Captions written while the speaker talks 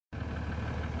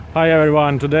Hi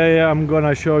everyone, today I'm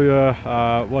gonna show you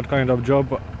what kind of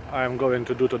job I'm going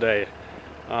to do today.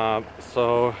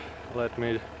 So let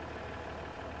me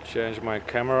change my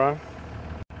camera.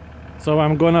 So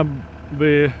I'm gonna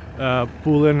be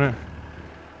pulling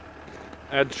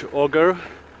edge auger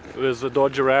with the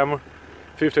Dodge Ram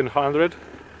 1500.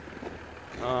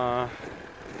 I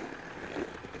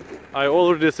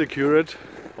already secured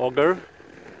auger.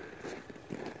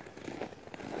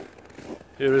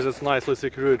 Here is it nicely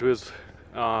secured with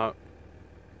a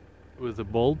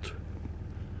bolt.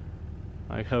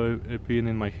 I have a pin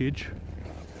in my hitch.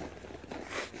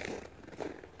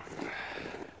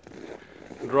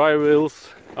 Dry wheels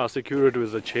are secured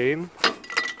with a chain.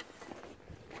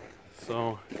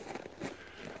 So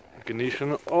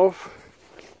ignition off.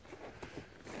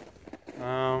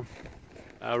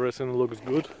 Everything looks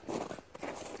good.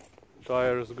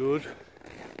 Tires good.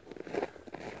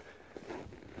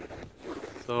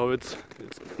 So it's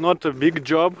not a big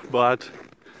job, but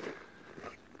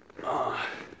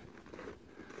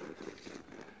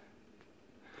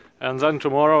and then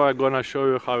tomorrow I'm gonna show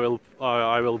you how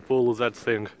I will pull that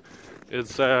thing.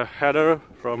 It's a header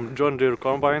from John Deere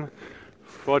combine,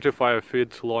 45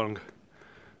 feet long,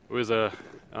 with a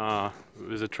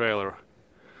trailer.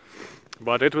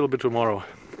 But it will be tomorrow.